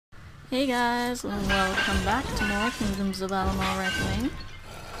Hey guys, and welcome back to more Kingdoms of Amalur Reckoning.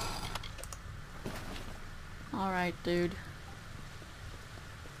 Alright, dude.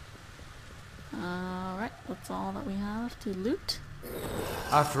 Alright, that's all that we have to loot.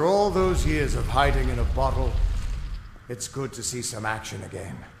 After all those years of hiding in a bottle, it's good to see some action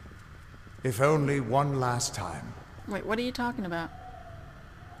again. If only one last time. Wait, what are you talking about?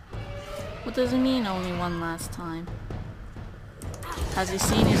 What does it mean, only one last time? Has he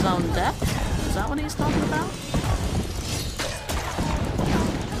seen his own death? Is that what he's talking about?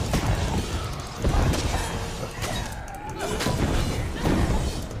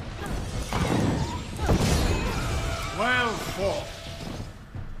 Well fought.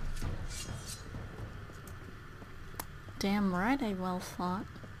 Damn right I well fought.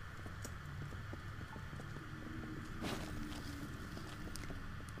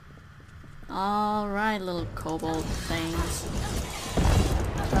 Alright, little kobold things.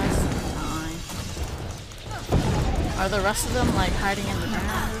 Just fine. Are the rest of them like hiding in the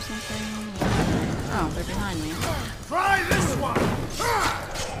ground or something? Oh, they're behind me. Try this one!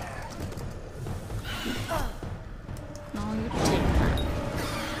 No, you take that.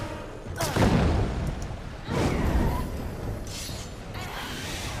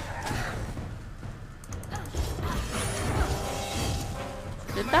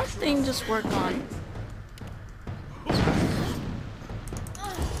 Did that thing just work on?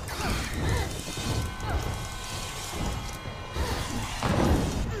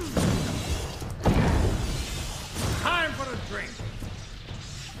 Time for a drink!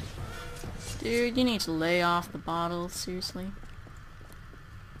 Dude, you need to lay off the bottle, seriously.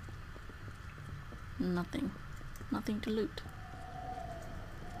 Nothing. Nothing to loot.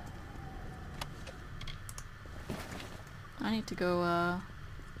 I need to go,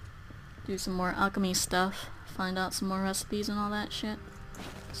 do some more alchemy stuff, find out some more recipes and all that shit.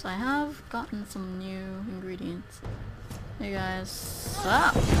 So I have gotten some new ingredients. Hey guys,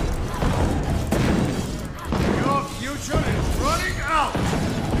 sup? Your future is running out!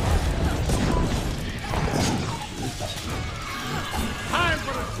 Time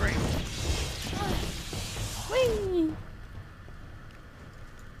for a drink! Whee!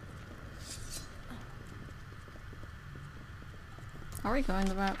 Are we going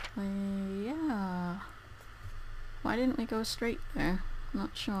the right way? Yeah. Why didn't we go straight there? I'm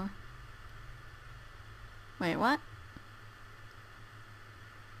not sure. Wait, what?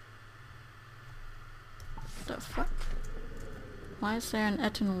 The fuck? Why is there an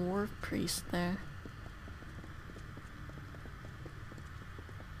Etten War Priest there?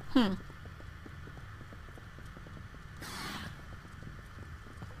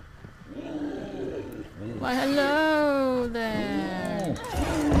 Why, hello there!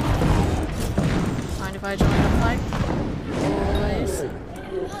 Mind if I join the fight? Always.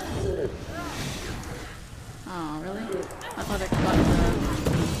 Oh, really? I thought I could find the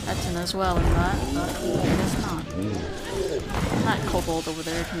Etten as well in that, but I guess not. That kobold over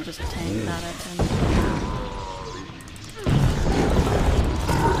there can just tank that Etten.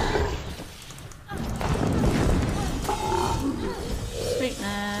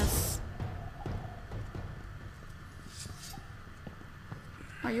 Sweetness.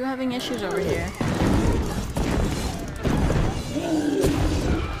 Are you having issues over here?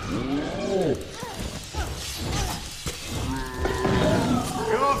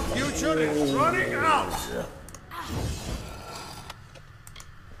 Your future is running out!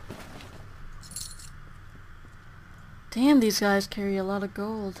 Damn, these guys carry a lot of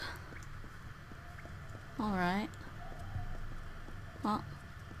gold. Alright. Well,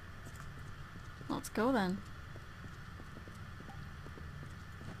 let's go then.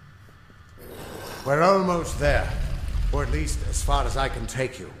 We're almost there. Or at least as far as I can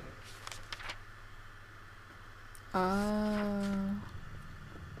take you.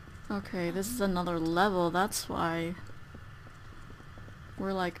 Okay, this is another level, that's why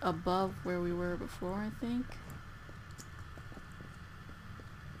we're like above where we were before, I think.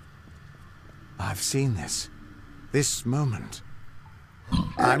 I've seen this. This moment.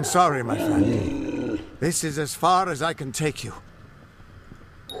 I'm sorry, my friend. This is as far as I can take you.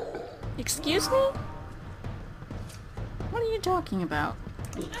 Excuse me? What are you talking about?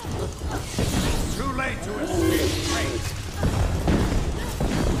 Too late to escape.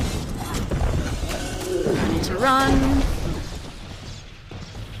 I need to run.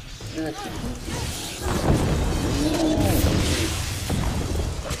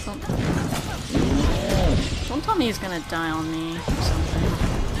 Don't tell me he's gonna die on me or something.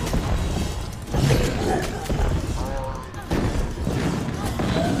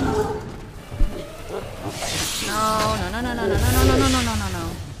 No, no, no, no, no, no, no, no, no, no, no, no, no.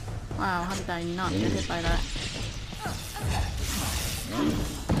 Wow, how did I not get hit by that?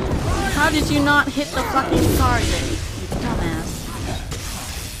 How did you not hit the fucking target, you dumbass?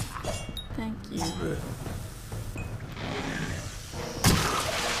 Thank you.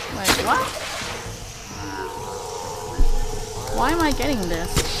 Wait, what? Why am I getting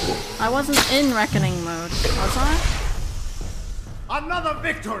this? I wasn't in reckoning mode, was I? Another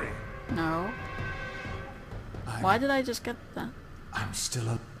victory! No. Why did I just get that? I'm still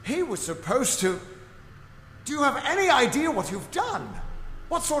a... He was supposed to... Do you have any idea what you've done?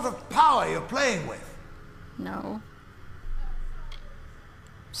 What sort of power you're playing with? No.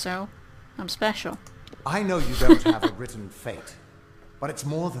 So, I'm special. I know you don't have a written fate, but it's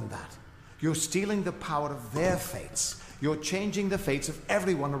more than that. You're stealing the power of their fates. You're changing the fates of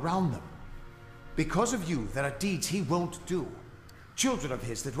everyone around them. Because of you, there are deeds he won't do. Children of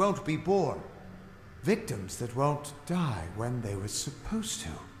his that won't be born. Victims that won't die when they were supposed to.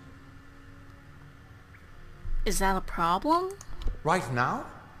 Is that a problem? Right now?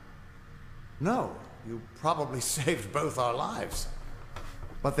 No, you probably saved both our lives.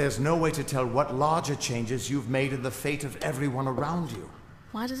 But there's no way to tell what larger changes you've made in the fate of everyone around you.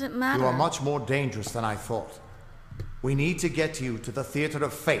 Why does it matter? You are much more dangerous than I thought. We need to get you to the Theater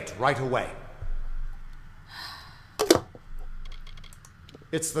of Fate right away.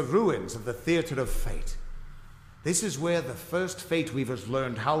 It's the ruins of the Theater of Fate. This is where the first Fate Weavers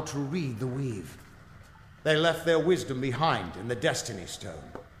learned how to read the weave. They left their wisdom behind in the Destiny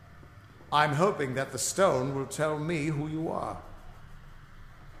Stone. I'm hoping that the stone will tell me who you are.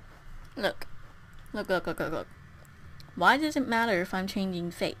 Look. Look. Why does it matter if I'm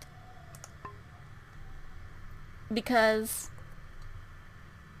changing fate? Because...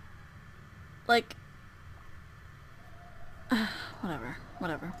 like... whatever.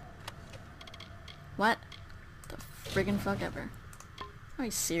 What the friggin' fuck ever. Are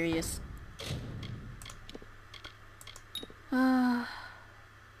you serious?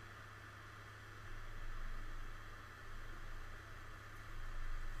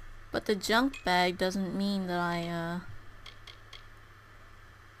 But the junk bag doesn't mean that I,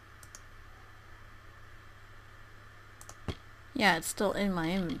 yeah, it's still in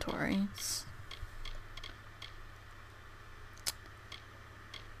my inventory.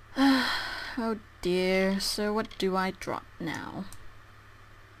 Oh dear, so what do I drop now?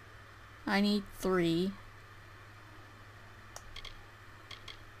 I need 3.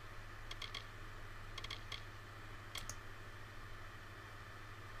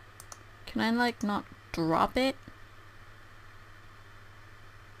 Can I, like, not drop it?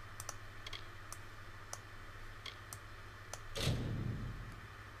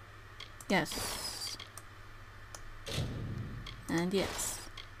 Yes. And yes.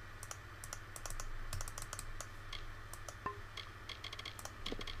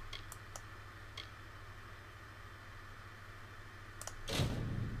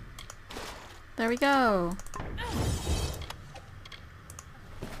 There we go.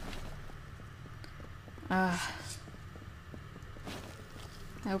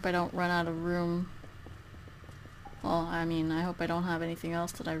 I hope I don't run out of room. Well, I mean, I hope I don't have anything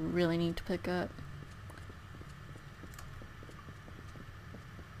else that I really need to pick up.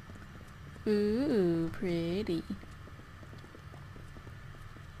 Ooh, pretty.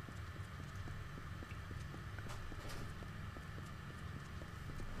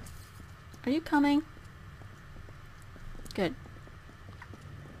 Are you coming? Good.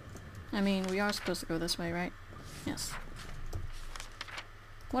 I mean, we are supposed to go this way, right? Yes.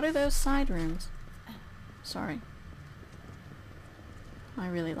 What are those side rooms? Sorry. I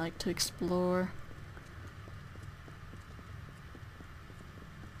really like to explore.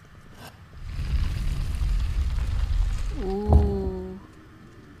 Ooh.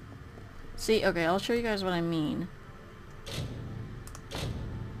 See, okay, I'll show you guys what I mean.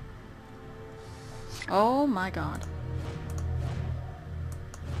 Oh my god.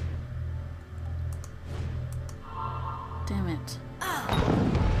 Damn it.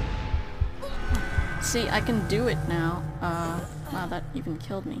 See, I can do it now. Wow, that even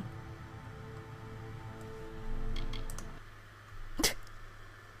killed me.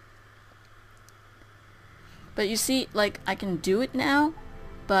 But you see, like, I can do it now,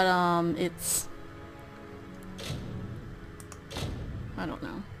 but, it's... I don't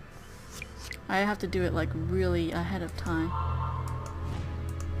know. I have to do it, like, really ahead of time.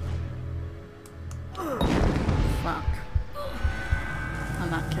 Fuck.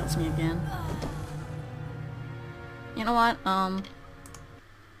 And that kills me again. You know what, I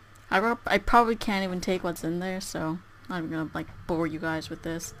probably can't even take what's in there, so I'm gonna, like, bore you guys with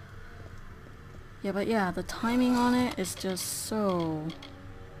this. Yeah, but yeah, the timing on it is just so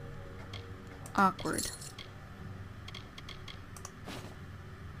awkward.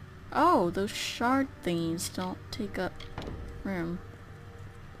 Oh, those shard thingies don't take up room.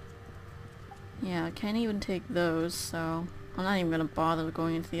 Yeah, I can't even take those, so I'm not even gonna bother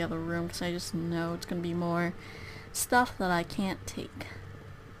going into the other room because I just know it's gonna be more stuff that I can't take.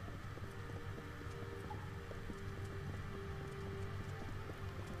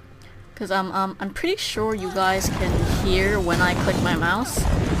 Because I'm pretty sure you guys can hear when I click my mouse.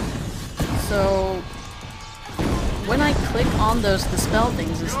 So when I click on those dispel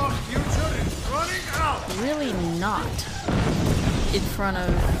things, it's really not in front of,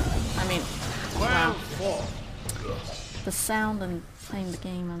 I mean, wow. The sound and playing the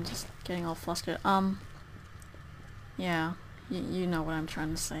game, I'm just getting all flustered. Yeah, you know what I'm trying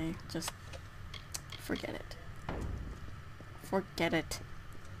to say. Just forget it. Forget it.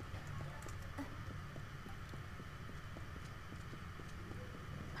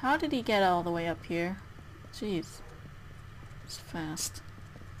 How did he get all the way up here? Jeez. It's fast.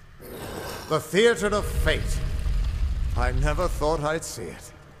 The theater of fate. I never thought I'd see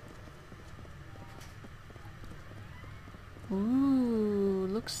it. Ooh,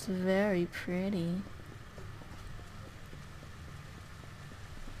 looks very pretty.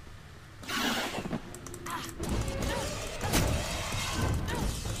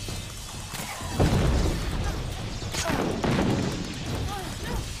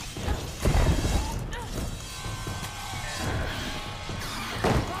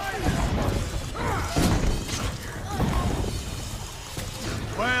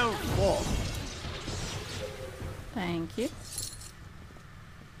 Well fought. Thank you.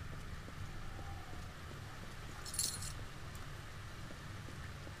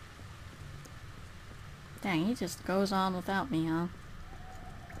 Dang, he just goes on without me, huh?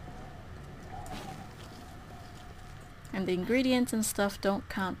 And the ingredients and stuff don't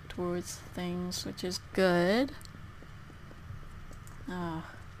count towards things, which is good. Ah.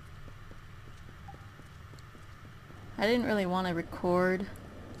 I didn't really want to record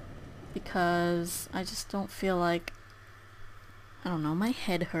because I just don't feel like, I don't know, my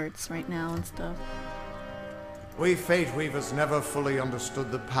head hurts right now and stuff. We Fate Weavers never fully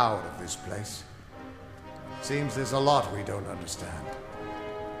understood the power of this place. Seems there's a lot we don't understand.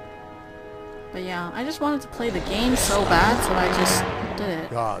 But yeah, I just wanted to play the game so bad, so I just did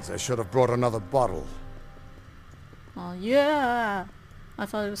it. Gods, I should have brought another bottle. Oh yeah! I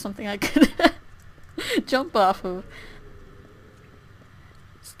thought it was something I could jump off of.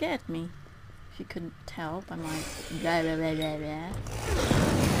 Scared me. If you couldn't tell by my blah blah blah blah blah.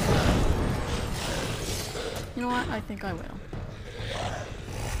 You know what? I think I will.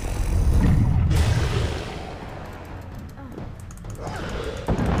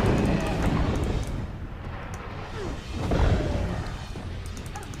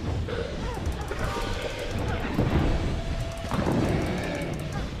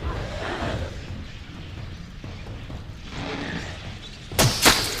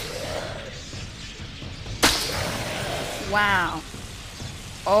 Wow.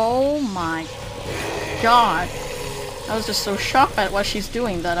 Oh my god. I was just so shocked at what she's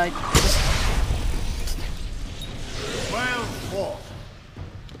doing that I just... Well fought.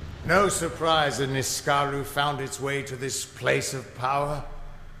 No surprise that Niskaru found its way to this place of power.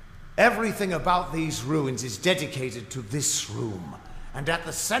 Everything about these ruins is dedicated to this room, and at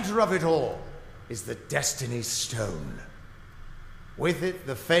the center of it all is the Destiny Stone. With it,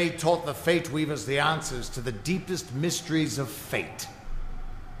 the Fae taught the Fate Weavers the answers to the deepest mysteries of fate.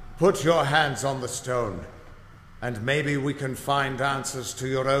 Put your hands on the stone, and maybe we can find answers to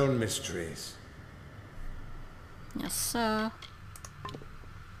your own mysteries. Yes, sir.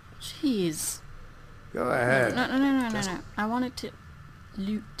 Jeez. Go ahead. No. I wanted to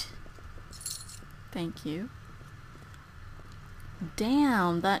loot. Thank you.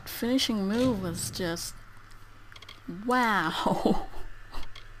 Damn, that finishing move was just... wow.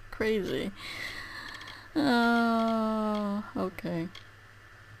 Crazy. Oh, okay.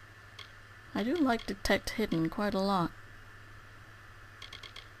 I do like Detect Hidden quite a lot.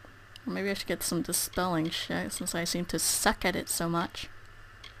 Or maybe I should get some dispelling shit since I seem to suck at it so much.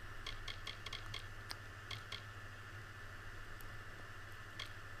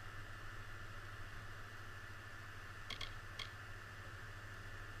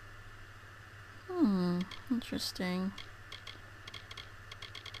 Interesting.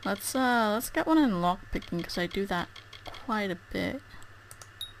 Let's get one in lockpicking because I do that quite a bit.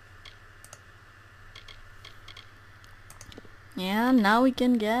 Yeah, now we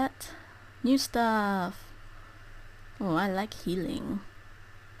can get new stuff. Oh, I like healing.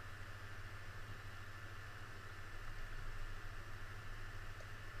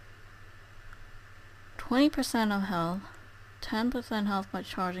 20% of health, 10% health by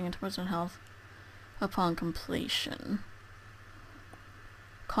charging, and 10% health upon completion.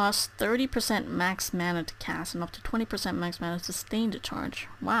 Costs 30% max mana to cast and up to 20% max mana to sustain to charge.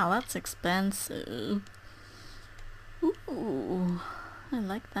 Wow, that's expensive. Ooh, I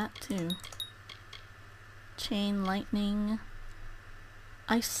like that too. Chain lightning.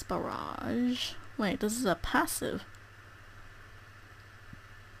 Ice barrage. Wait, this is a passive.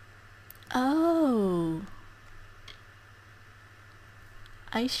 Oh.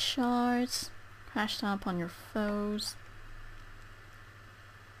 Ice shards. Crash down upon your foes.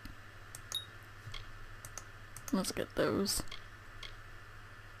 Let's get those.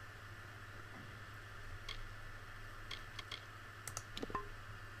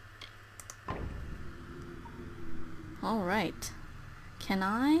 Alright. Can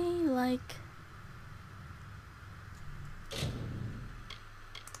I, like...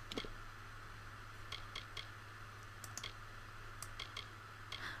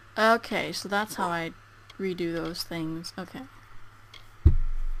 Okay, so that's how I redo those things. Okay.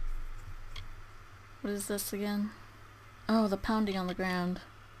 What is this again? Oh, the pounding on the ground.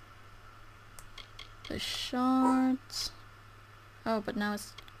 The shards. Oh, but now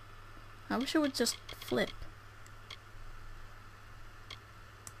it's... I wish it would just flip.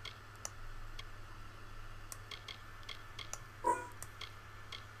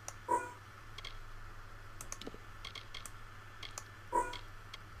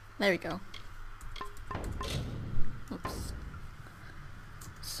 There we go. Oops.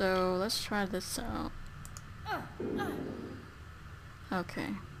 So let's try this out. Okay.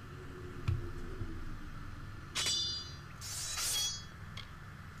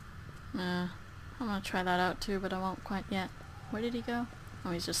 I'm gonna try that out too, but I won't quite yet. Where did he go?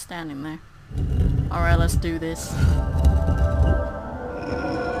 Oh, he's just standing there. Alright, let's do this.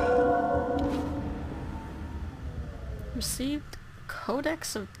 Received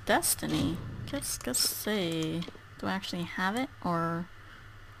Codex of Destiny. Guess say, do I actually have it, or...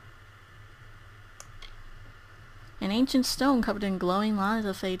 An ancient stone covered in glowing lines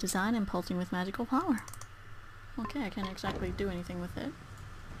of fate design and pulsing with magical power. Okay, I can't exactly do anything with it.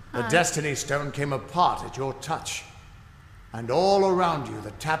 The Destiny Stone came apart at your touch. And all around you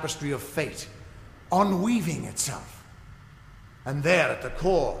the tapestry of fate, unweaving itself. And there at the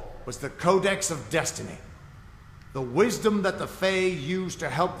core was the Codex of Destiny. The wisdom that the Fae used to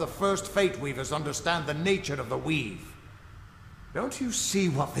help the first Fate Weavers understand the nature of the weave. Don't you see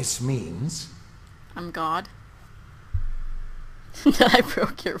what this means? I'm God. I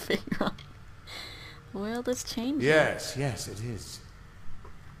broke your finger. The world is changing. Yes, yes, it is.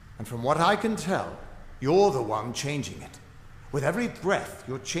 And from what I can tell, you're the one changing it. With every breath,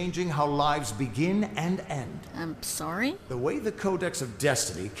 you're changing how lives begin and end. I'm sorry? The way the Codex of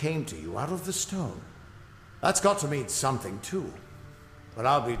Destiny came to you out of the stone. That's got to mean something, too. But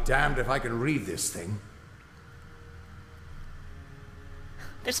I'll be damned if I can read this thing.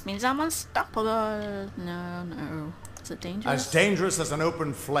 This means I'm unstoppable. No. Is it dangerous? As dangerous as an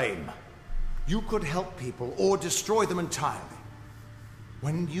open flame. You could help people or destroy them entirely.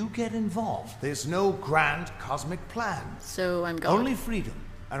 When you get involved, there's no grand cosmic plan. So I'm God. Only freedom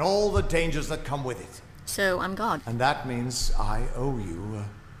and all the dangers that come with it. So I'm God. And that means I owe you...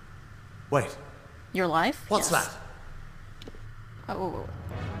 Wait. Your life? What's yes. that? Oh.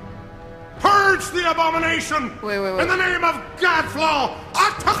 Purge the abomination! Wait. In the name of Godflaw!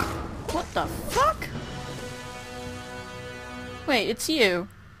 What the fuck? Wait, it's you.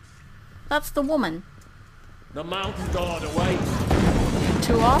 That's the woman. The mountain god awaits.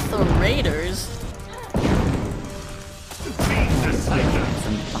 To off the raiders.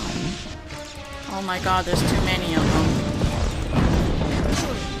 Oh my god, there's too many of them.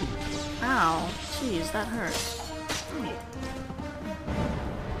 Ow. Jeez, that hurts.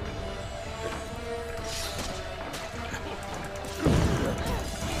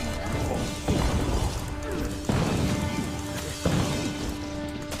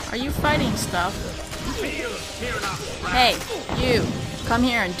 Are you fighting stuff? Hey, you! Come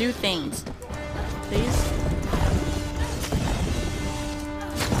here and do things. Please?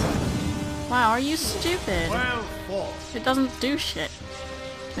 Wow, are you stupid? Well fought. It doesn't do shit.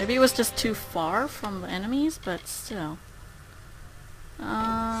 Maybe it was just too far from the enemies, but still.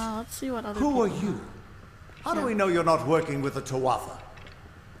 Let's see what other Who are people you? How do we know you're not working with the Tuatha?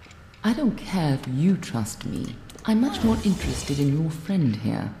 I don't care if you trust me. I'm much more interested in your friend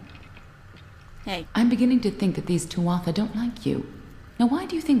here. Hey. I'm beginning to think that these Tuatha don't like you. Now why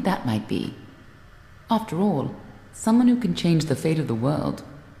do you think that might be? After all, someone who can change the fate of the world,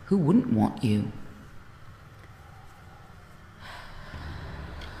 who wouldn't want you?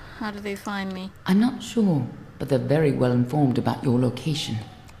 How did they find me? I'm not sure, but they're very well informed about your location.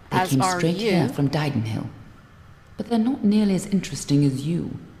 They As came are straight you. here from Didenhill. But they're not nearly as interesting as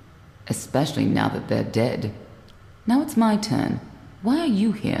you. Especially now that they're dead. Now it's my turn. Why are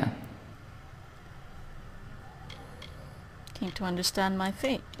you here? Came to understand my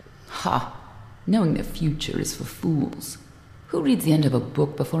fate. Ha! Knowing the future is for fools. Who reads the end of a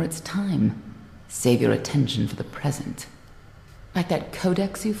book before it's time? Save your attention for the present. Like that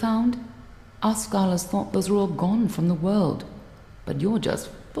codex you found? Our scholars thought those were all gone from the world. But you're just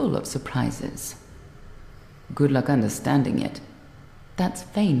full of surprises. Good luck understanding it. That's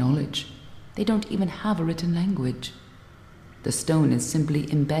Fey knowledge. They don't even have a written language. The stone is simply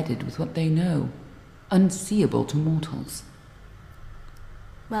embedded with what they know, unseeable to mortals.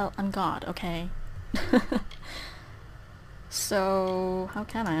 Well, I'm God, okay? So, how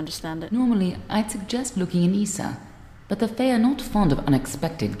can I understand it? Normally, I'd suggest looking in Issa, but the Fae are not fond of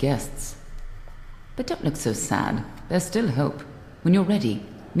unexpected guests. But don't look so sad. There's still hope. When you're ready,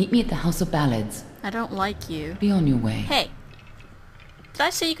 meet me at the House of Ballads. I don't like you. Be on your way. Hey! Did I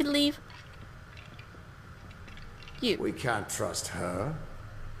say you could leave? You. We can't trust her.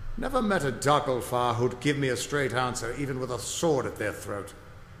 Never met a Darkelfar who'd give me a straight answer, even with a sword at their throat.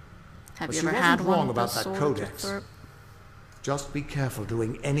 Have But you she ever wasn't had one wrong with about a that sword codex. to throw? Just be careful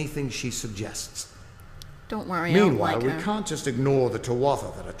doing anything she suggests. Don't worry, I don't Meanwhile, like we her. can't just ignore the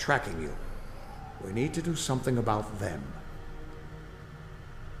Tuatha that are tracking you. We need to do something about them.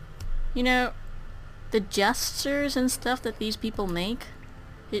 You know, the gestures and stuff that these people make,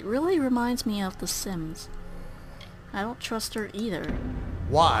 it really reminds me of The Sims. I don't trust her either.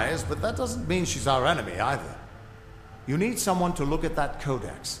 Wise, but that doesn't mean she's our enemy either. You need someone to look at that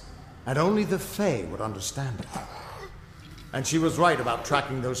codex, and only the Fae would understand it. And she was right about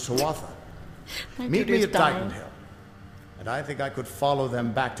tracking those Tuatha. My Meet me computer's at dying. Didenhill, and I think I could follow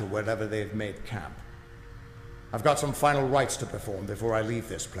them back to wherever they've made camp. I've got some final rites to perform before I leave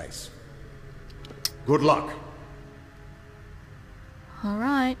this place. Good luck.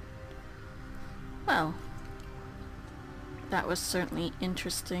 Alright. Well, that was certainly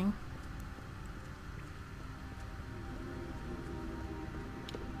interesting.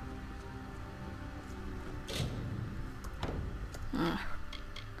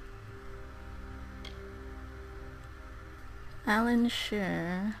 Alan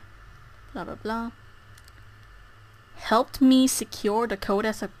Scher, blah blah blah, helped me secure the code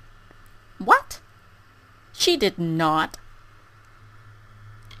as a... What? She did not.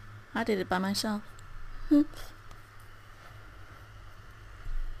 I did it by myself.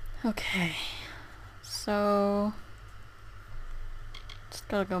 Okay, so just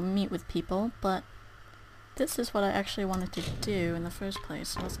gotta go meet with people, but this is what I actually wanted to do in the first place,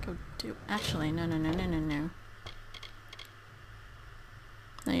 so let's go do... Actually, no.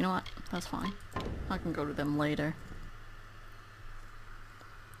 No, you know what? That's fine. I can go to them later.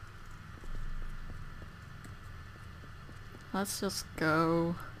 Let's just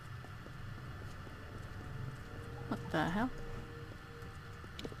go... What the hell?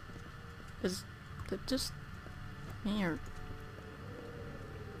 Is it just me or...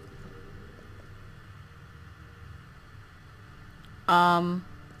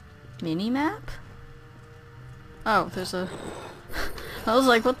 Mini-map? Oh, there's a... I was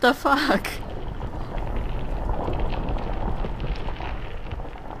like, what the fuck?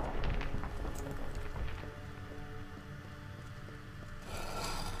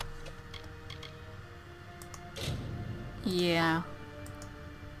 Yeah.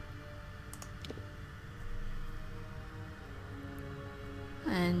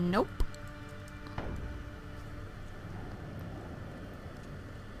 And nope.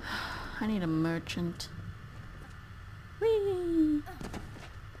 I need a merchant. Whee!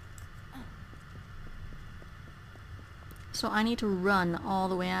 So I need to run all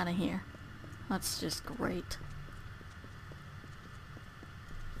the way out of here. That's just great.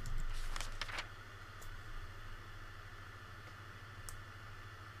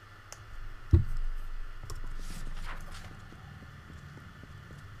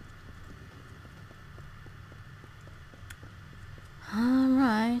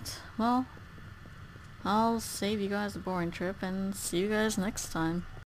 Alright, well, I'll save you guys a boring trip and see you guys next time.